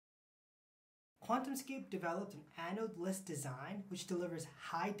QuantumScape developed an anode-less design which delivers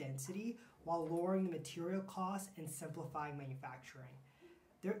high density while lowering the material costs and simplifying manufacturing.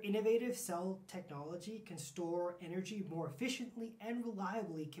 Their innovative cell technology can store energy more efficiently and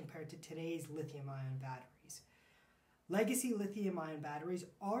reliably compared to today's lithium-ion batteries. Legacy lithium-ion batteries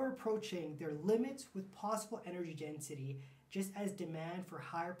are approaching their limits with possible energy density, just as demand for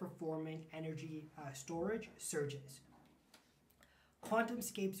higher performing energy storage surges.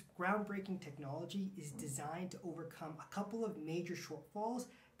 QuantumScape's groundbreaking technology is designed to overcome a couple of major shortfalls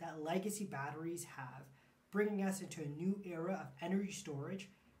that legacy batteries have, bringing us into a new era of energy storage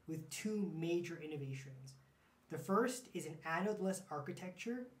with two major innovations. The first is an anode-less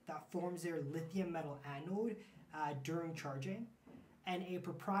architecture that forms their lithium metal anode during charging, and a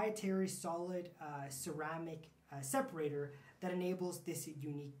proprietary solid ceramic separator that enables this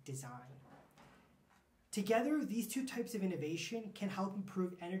unique design. Together, these two types of innovation can help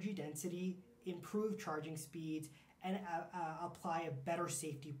improve energy density, improve charging speeds, and apply a better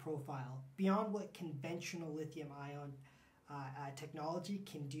safety profile beyond what conventional lithium-ion technology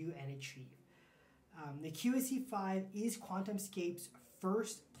can do and achieve. The QSE-5 is QuantumScape's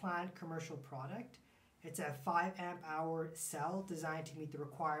first planned commercial product. It's a 5 amp hour cell designed to meet the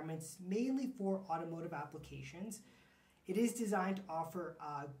requirements mainly for automotive applications. It is designed to offer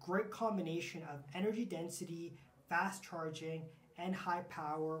a great combination of energy density, fast charging, and high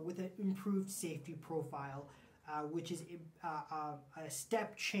power with an improved safety profile, which is a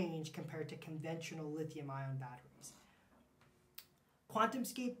step change compared to conventional lithium-ion batteries.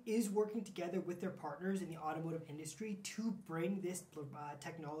 QuantumScape is working together with their partners in the automotive industry to bring this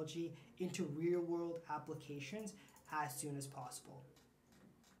technology into real-world applications as soon as possible.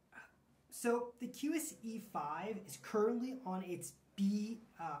 So the QSE-5 is currently on its B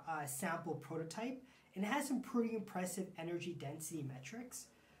sample prototype and has some pretty impressive energy density metrics.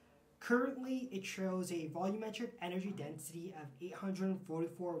 Currently, it shows a volumetric energy density of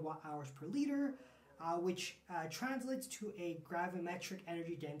 844 watt-hours per liter, which translates to a gravimetric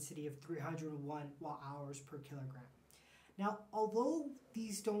energy density of 301 watt-hours per kilogram. Now, although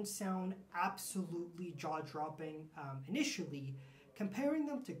these don't sound absolutely jaw-dropping initially, comparing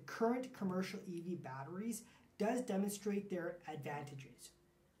them to current commercial EV batteries does demonstrate their advantages.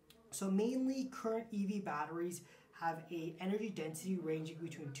 So mainly, current EV batteries have an energy density ranging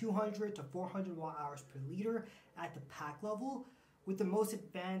between 200 to 400 watt-hours per liter at the pack level, with the most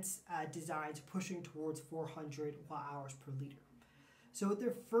advanced designs pushing towards 400 watt-hours per liter. So with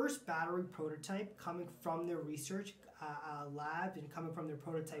their first battery prototype coming from their research lab and coming from their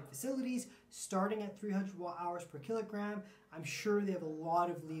prototype facilities, starting at 300 watt-hours per kilogram, I'm sure they have a lot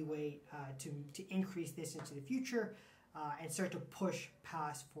of leeway to increase this into the future and start to push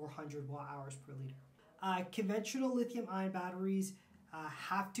past 400 watt-hours per liter. Conventional lithium-ion batteries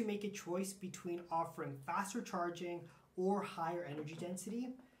have to make a choice between offering faster charging or higher energy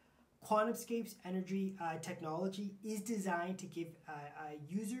density. QuantumScape's energy technology is designed to give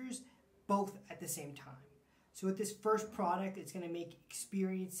users both at the same time. So with this first product, it's going to make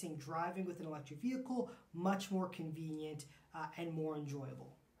experiencing driving with an electric vehicle much more convenient and more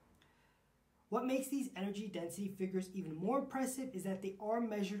enjoyable. What makes these energy density figures even more impressive is that they are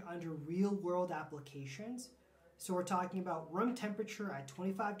measured under real-world applications. So we're talking about room temperature at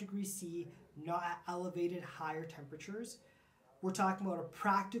 25 degrees C, not at elevated higher temperatures. We're talking about a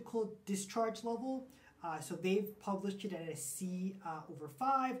practical discharge level. So they've published it at a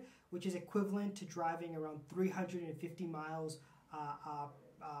C/5, which is equivalent to driving around 350 miles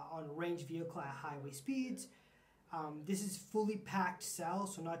on a range vehicle at highway speeds. This is fully packed cell,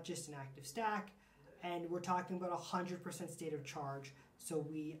 so not just an active stack. And we're talking about 100% state of charge, so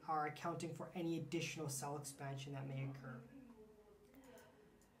we are accounting for any additional cell expansion that may occur.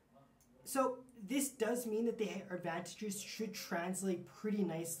 So this does mean that the advantages should translate pretty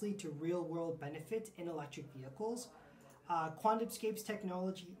nicely to real-world benefits in electric vehicles. QuantumScape's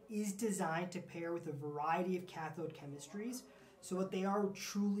technology is designed to pair with a variety of cathode chemistries. So what they are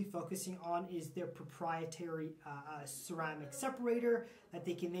truly focusing on is their proprietary ceramic separator that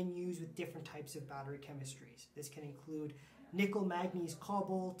they can then use with different types of battery chemistries. This can include nickel, manganese,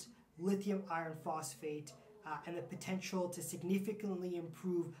 cobalt, lithium, iron phosphate, and the potential to significantly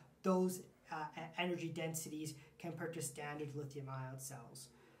improve those energy densities compared to standard lithium-ion cells.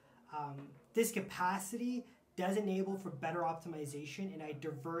 This capacity does enable for better optimization in a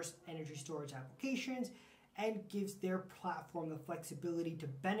diverse energy storage applications and gives their platform the flexibility to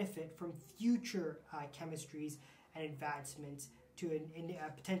benefit from future chemistries and advancements to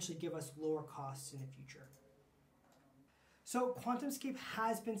potentially give us lower costs in the future. So QuantumScape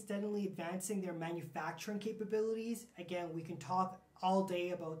has been steadily advancing their manufacturing capabilities. Again, we can talk all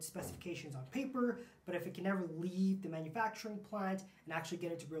day about specifications on paper, but if it can never leave the manufacturing plant and actually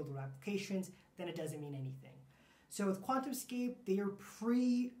get into real-world applications, then it doesn't mean anything. So with QuantumScape, their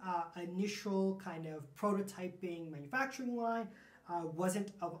initial kind of prototyping manufacturing line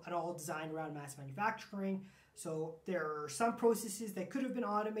wasn't at all designed around mass manufacturing. So there are some processes that could have been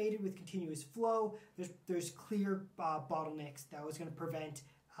automated with continuous flow. There's clear bottlenecks that was going to prevent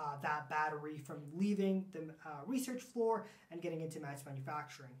that battery from leaving the research floor and getting into mass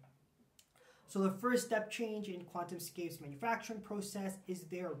manufacturing. So the first step change in QuantumScape's manufacturing process is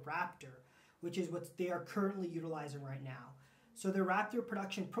their Raptor, which is what they are currently utilizing right now. So the Raptor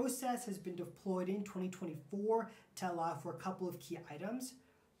production process has been deployed in 2024 to allow for a couple of key items.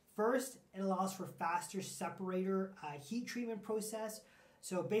 First, it allows for faster separator heat treatment process.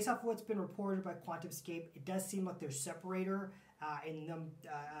 So based off of what's been reported by QuantumScape, it does seem like their separator and them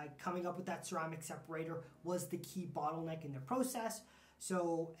coming up with that ceramic separator was the key bottleneck in their process.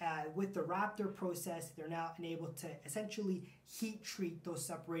 So with the Raptor process, they're now enabled to essentially heat treat those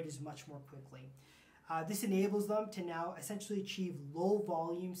separators much more quickly. This enables them to now essentially achieve low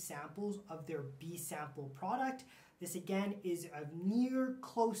volume samples of their B sample product. This again is a near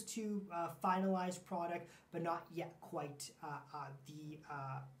close to finalized product, but not yet quite the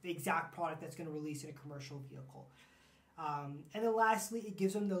exact product that's going to release in a commercial vehicle. And then lastly, it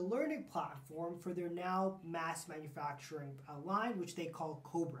gives them the learning platform for their now mass manufacturing line, which they call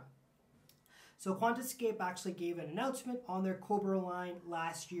Cobra. So QuantumScape actually gave an announcement on their Cobra line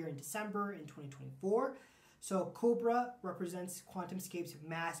last year in December in 2024. So Cobra represents QuantumScape's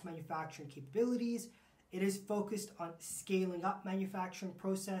mass manufacturing capabilities. It is focused on scaling up manufacturing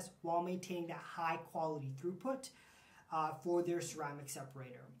process while maintaining that high quality throughput for their ceramic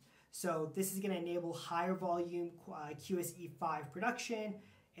separator. So this is going to enable higher volume QSE-5 production.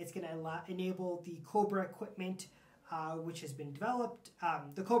 It's going to enable the Cobra equipment which has been developed.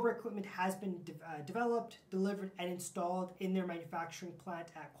 The Cobra equipment has been developed, delivered, and installed in their manufacturing plant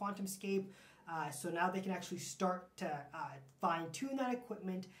at QuantumScape. So now they can actually start to fine-tune that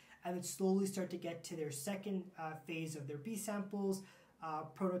equipment and then slowly start to get to their second phase of their B samples,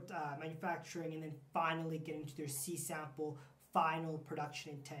 manufacturing, and then finally getting to their C sample final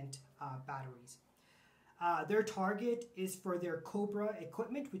production intent batteries. Their target is for their Cobra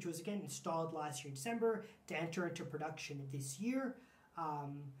equipment, which was again installed last year in December, to enter into production this year.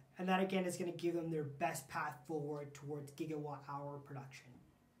 And that again is going to give them their best path forward towards gigawatt hour production.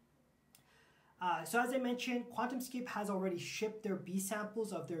 So as I mentioned, QuantumScape has already shipped their B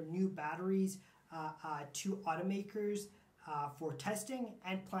samples of their new batteries to automakers for testing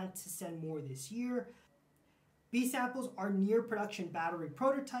and plans to send more this year. B samples are near production battery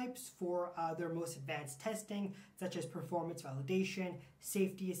prototypes for their most advanced testing, such as performance validation,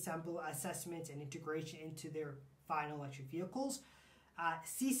 safety assessments, and integration into their final electric vehicles.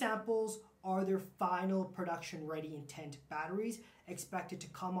 C samples are their final production ready intent batteries, expected to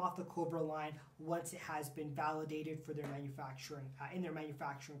come off the Cobra line once it has been validated for their manufacturing in their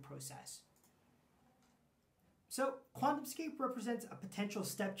manufacturing process. So QuantumScape represents a potential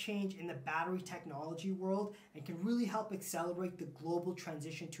step change in the battery technology world and can really help accelerate the global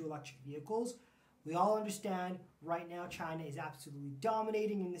transition to electric vehicles. We all understand right now China is absolutely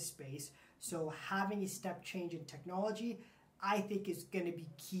dominating in this space, so having a step change in technology I think is going to be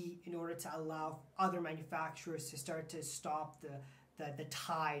key in order to allow other manufacturers to start to stop the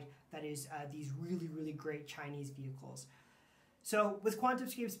tide that is these really great Chinese vehicles. So with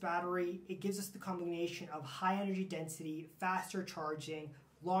QuantumScape's battery, it gives us the combination of high energy density, faster charging,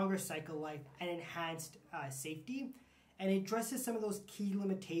 longer cycle life, and enhanced safety. And it addresses some of those key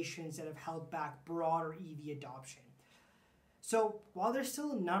limitations that have held back broader EV adoption. So while there's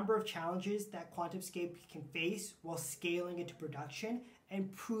still a number of challenges that QuantumScape can face while scaling into production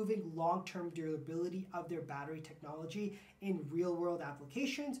and proving long-term durability of their battery technology in real-world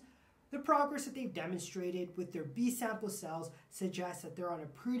applications, the progress that they've demonstrated with their B-sample cells suggests that they're on a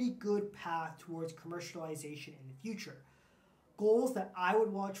pretty good path towards commercialization in the future. Goals that I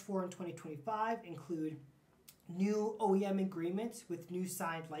would watch for in 2025 include new OEM agreements with new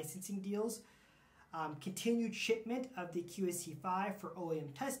signed licensing deals, continued shipment of the QSE-5 for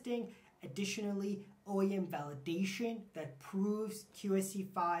OEM testing, additionally OEM validation that proves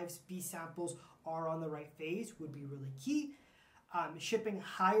QSE-5's B samples are on the right phase would be really key. Shipping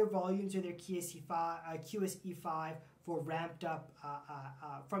higher volumes of their QSE-5 for ramped up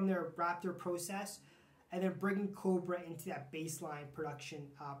from their Raptor process, and then bringing Cobra into that baseline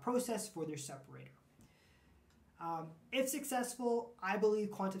production process for their separator. If successful, I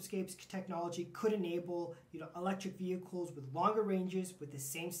believe QuantumScape's technology could enable electric vehicles with longer ranges with the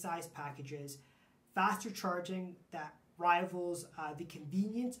same size packages, faster charging that rivals the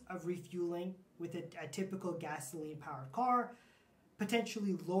convenience of refueling with a typical gasoline-powered car,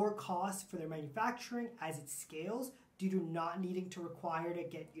 potentially lower costs for their manufacturing as it scales due to not needing to require to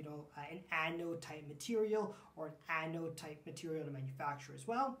get an anode-type material or an anode-type material to manufacture as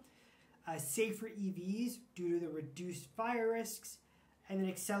well. Safer EVs due to the reduced fire risks, and then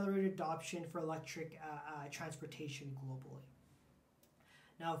accelerated adoption for electric transportation globally.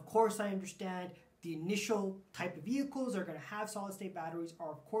 Now, of course, I understand the initial type of vehicles are going to have solid-state batteries are,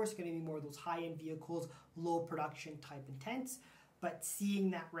 of course, going to be more of those high-end vehicles, low production type intents. But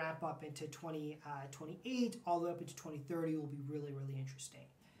seeing that ramp up into 2028 all the way up into 2030 will be really, really interesting.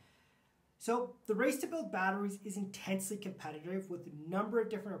 So the race to build batteries is intensely competitive with a number of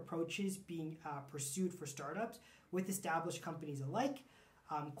different approaches being pursued for startups with established companies alike.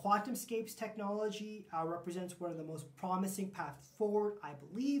 QuantumScape's technology represents one of the most promising paths forward, I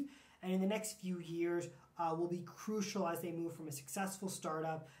believe, and in the next few years will be crucial as they move from a successful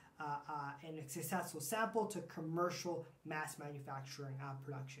startup and a successful sample to commercial mass manufacturing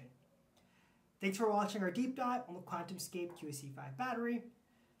production. Thanks for watching our deep dive on the QuantumScape QSE-5 battery.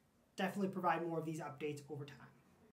 Definitely provide more of these updates over time.